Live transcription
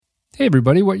Hey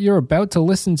everybody, what you're about to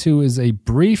listen to is a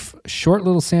brief, short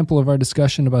little sample of our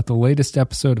discussion about the latest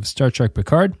episode of Star Trek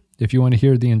Picard. If you want to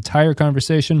hear the entire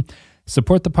conversation,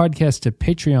 support the podcast at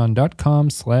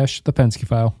patreon.com/The Pensky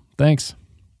File. Thanks.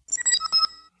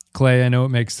 Clay, I know it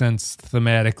makes sense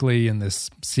thematically in this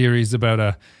series about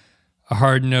a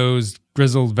hard-nosed,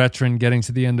 grizzled veteran getting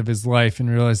to the end of his life and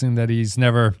realizing that he's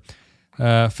never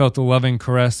felt the loving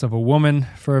caress of a woman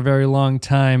for a very long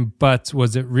time, but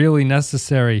was it really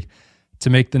necessary to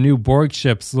make the new Borg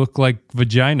ships look like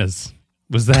vaginas?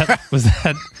 Was that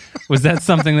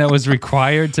something that was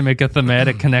required to make a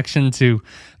thematic connection to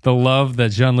the love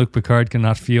that Jean-Luc Picard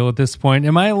cannot feel at this point?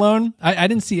 Am I alone? I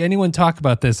didn't see anyone talk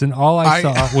about this, and all I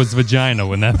saw was vagina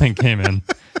when that thing came in.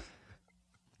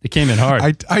 It came in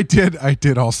hard. I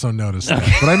did also notice that,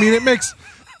 but I mean, it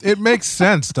makes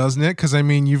sense, doesn't it? Because I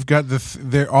mean, you've got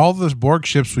all the Borg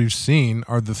ships we've seen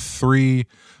are the three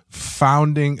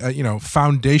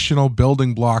foundational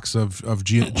building blocks of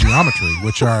geometry,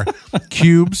 which are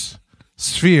cubes,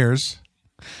 spheres,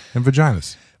 and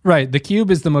vaginas. Right. The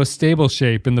cube is the most stable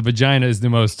shape, and the vagina is the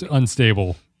most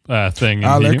unstable thing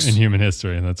in human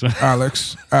history. And that's right.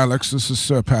 Alex, this is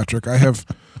Sir Patrick. I have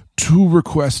 2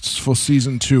 requests for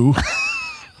season 2.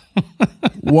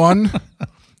 1,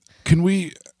 can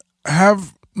we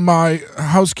have my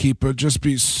housekeeper just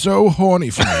be so horny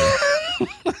for me?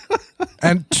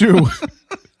 And 2,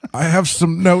 I have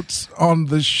some notes on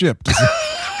the ship.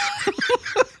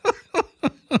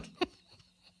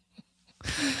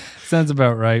 Sounds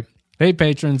about right. Hey,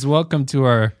 patrons, welcome to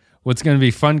our what's going to be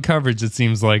fun coverage, it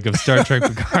seems like, of Star Trek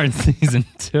Picard Season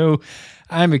 2.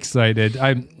 I'm excited.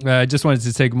 I just wanted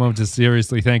to take a moment to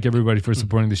seriously thank everybody for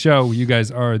supporting the show. You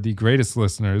guys are the greatest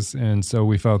listeners, and so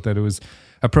we felt that it was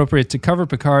appropriate to cover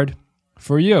Picard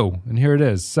for you, and here it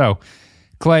is. So,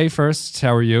 Clay, first,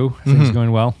 how are you? Things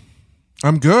going well?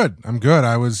 I'm good.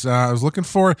 I was looking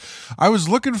forward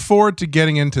to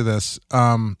getting into this.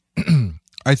 I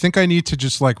think I need to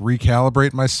just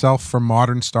recalibrate myself for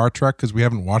modern Star Trek because we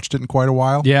haven't watched it in quite a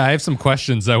while. Yeah, I have some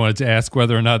questions I wanted to ask,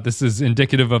 whether or not this is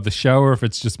indicative of the show or if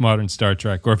it's just modern Star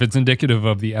Trek or if it's indicative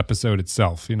of the episode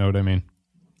itself. You know what I mean?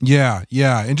 Yeah.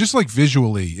 And just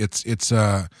visually, it's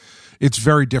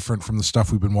very different from the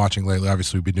stuff we've been watching lately.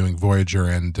 Obviously, we've been doing Voyager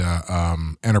and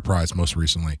Enterprise most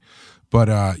recently. But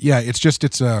it's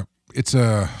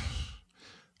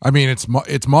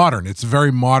modern. It's a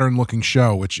very modern looking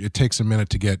show, which it takes a minute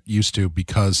to get used to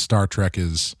because Star Trek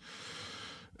is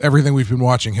everything we've been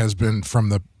watching has been from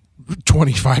the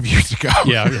 25 years ago.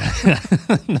 Yeah.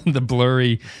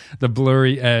 the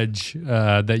blurry edge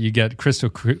that you get crystal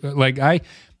clear.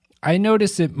 I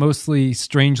notice it mostly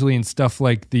strangely in stuff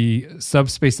like the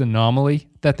subspace anomaly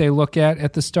that they look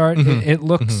at the start. It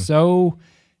looks so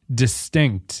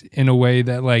distinct in a way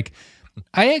that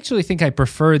I actually think I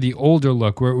prefer the older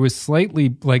look where it was slightly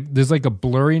there's a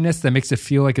blurriness that makes it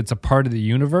feel like it's a part of the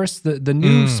universe. The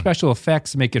new special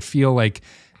effects make it feel like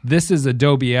this is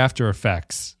Adobe After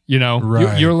Effects. You know,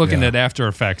 right, you're looking at After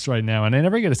Effects right now, and I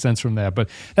never get a sense from that, but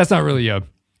that's not really a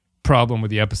problem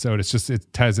with the episode. It's just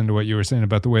it ties into what you were saying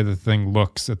about the way the thing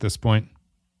looks at this point.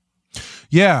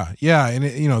 Yeah, and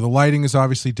the lighting is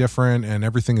obviously different, and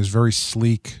everything is very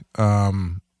sleek.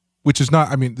 Which is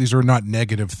not, these are not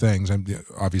negative things.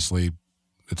 Obviously,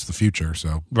 it's the future,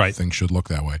 so things should look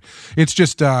that way. It's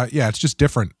just, it's just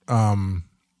different. And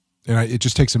it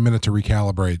just takes a minute to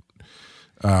recalibrate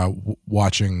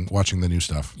watching the new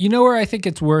stuff. You know where I think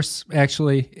it's worse,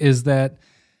 actually, is that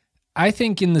I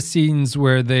think in the scenes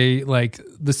where the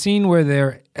scene where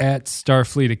they're at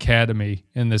Starfleet Academy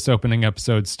in this opening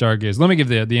episode, Stargazer. Let me give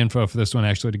the info for this one,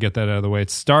 actually, to get that out of the way.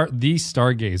 It's The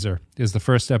Stargazer is the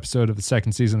first episode of the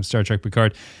second season of Star Trek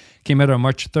Picard. Came out on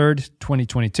March 3rd,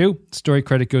 2022. Story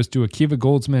credit goes to Akiva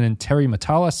Goldsman and Terry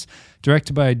Matalas.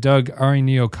 Directed by Doug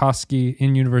Aroniokoski.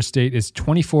 In-universe date is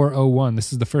 2401.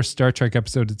 This is the first Star Trek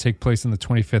episode to take place in the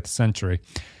 25th century.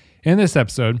 In this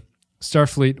episode,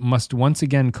 Starfleet must once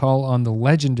again call on the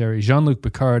legendary Jean-Luc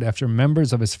Picard after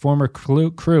members of his former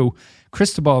crew,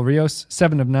 Cristobal Rios,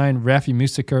 Seven of Nine, Raffi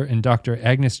Musiker, and Dr.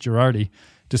 Agnes Girardi,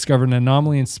 discover an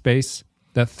anomaly in space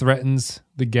that threatens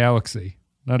the galaxy.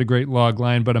 Not a great log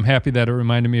line, but I'm happy that it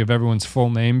reminded me of everyone's full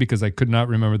name because I could not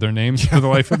remember their names for the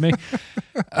life of me.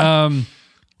 I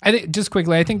think, just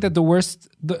quickly, I think that the worst,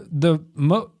 the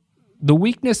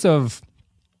weakness of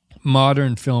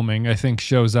modern filming, I think,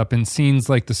 shows up in scenes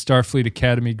like the Starfleet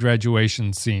Academy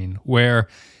graduation scene, where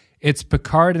it's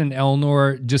Picard and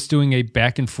Elnor just doing a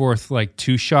back and forth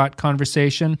 2-shot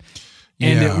conversation,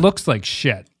 and it looks like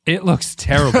shit. It looks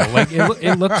terrible.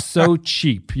 It looks so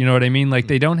cheap. You know what I mean?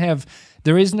 They don't have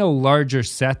there is no larger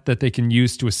set that they can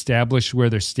use to establish where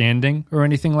they're standing or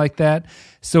anything like that.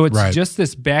 So it's just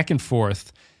this back and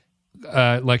forth,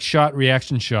 like shot,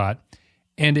 reaction shot.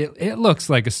 And it looks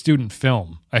like a student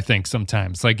film, I think,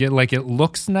 sometimes. Like it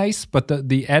looks nice, but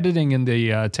the editing and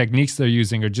the techniques they're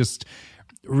using are just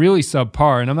really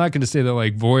subpar. And I'm not going to say that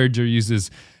like Voyager uses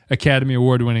Academy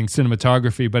Award-winning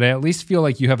cinematography, but I at least feel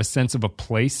like you have a sense of a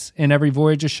place in every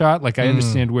Voyager shot. Like I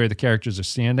understand where the characters are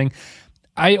standing.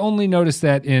 I only noticed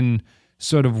that in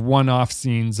sort of one-off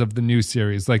scenes of the new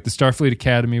series, like the Starfleet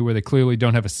Academy, where they clearly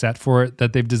don't have a set for it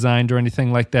that they've designed or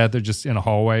anything like that. They're just in a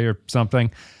hallway or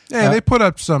something. Yeah, they put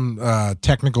up some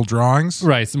technical drawings.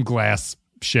 Right, some glass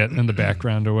shit in the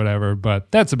background or whatever,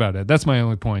 but that's about it. That's my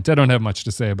only point. I don't have much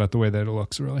to say about the way that it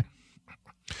looks, really.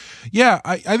 Yeah,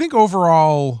 I think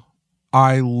overall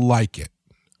I like it.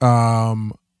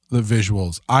 The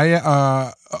visuals.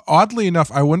 I oddly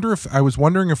enough, I was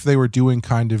wondering if they were doing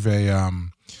kind of a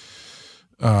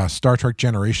Star Trek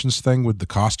Generations thing with the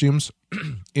costumes,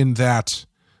 in that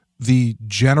the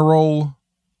general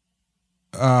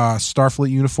Starfleet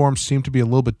uniforms seem to be a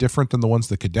little bit different than the ones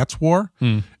the cadets wore.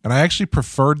 And I actually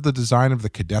preferred the design of the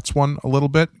cadets one a little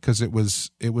bit, because it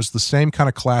was the same kind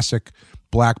of classic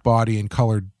black body and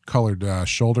colored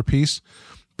shoulder piece,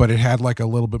 but it had like a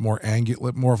little bit more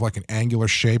of like an angular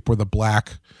shape where the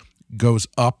black goes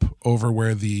up over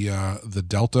where the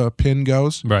delta pin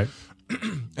goes. Right.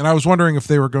 And I was wondering if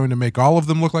they were going to make all of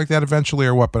them look like that eventually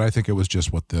or what, but I think it was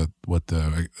just what the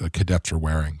cadets are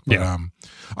wearing. But, yeah.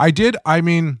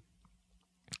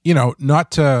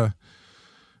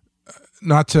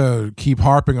 Not to keep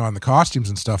harping on the costumes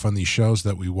and stuff on these shows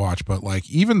that we watch, but like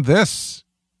even this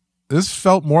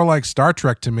felt more like Star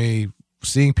Trek to me,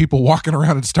 seeing people walking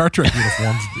around in Star Trek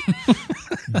uniforms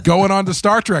going on to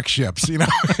Star Trek ships,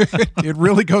 it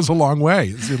really goes a long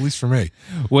way, at least for me.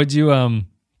 Would you,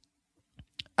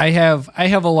 I have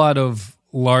a lot of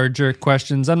larger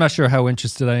questions. I'm not sure how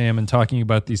interested I am in talking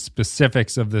about the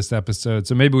specifics of this episode,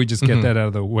 so maybe we just get that out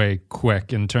of the way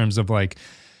quick in terms of like,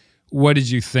 what did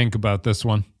you think about this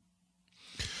one?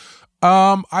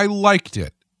 I liked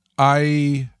it.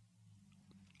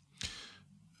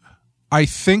 I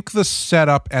think the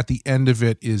setup at the end of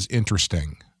it is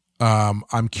interesting.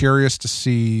 I'm curious to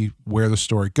see where the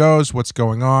story goes, what's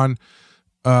going on.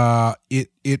 I'm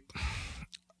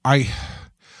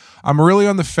really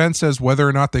on the fence as whether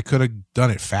or not they could have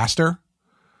done it faster.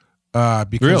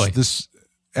 Because this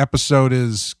episode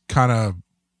is kind of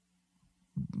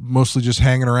mostly just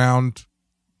hanging around,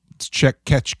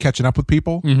 catching up with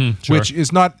people, sure. which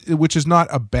is not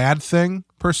a bad thing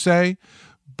per se,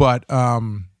 but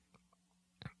I'm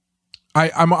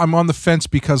on the fence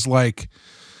because like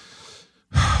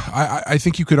I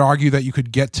think you could argue that you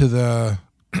could get to the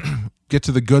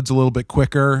goods a little bit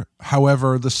quicker.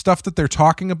 However, the stuff that they're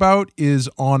talking about is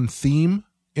on theme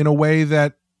in a way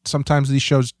that sometimes these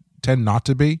shows tend not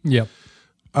to be. Yep.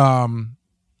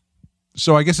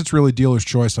 So I guess it's really dealer's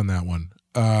choice on that one.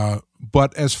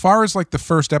 But as far as like the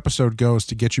first episode goes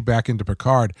to get you back into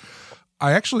Picard,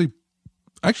 I actually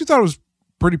thought it was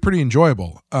pretty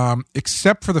enjoyable.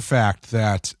 Except for the fact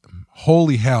that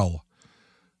holy hell,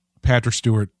 Patrick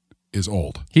Stewart is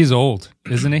old. He's old,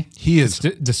 isn't he? He is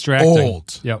distracting.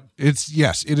 Old. Yep.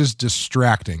 It is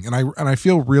distracting, and I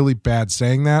feel really bad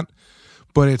saying that,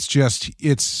 but it's just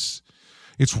it's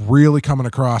really coming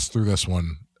across through this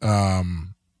one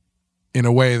in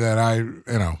a way that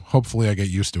hopefully I get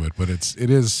used to it, but it's a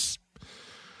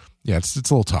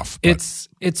little tough. But.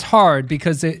 It's hard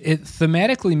because it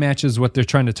thematically matches what they're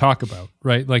trying to talk about,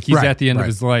 right? Like he's at the end of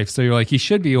his life, so you're like, he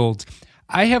should be old.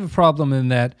 I have a problem in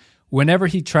that whenever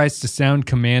he tries to sound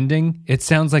commanding, it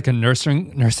sounds like a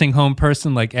nursing home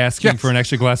person, like asking for an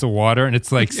extra glass of water. And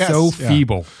it's like so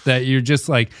feeble that you're just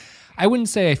like, I wouldn't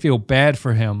say I feel bad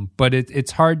for him, but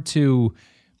it's hard to,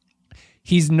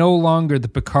 he's no longer the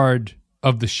Picard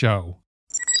of the show.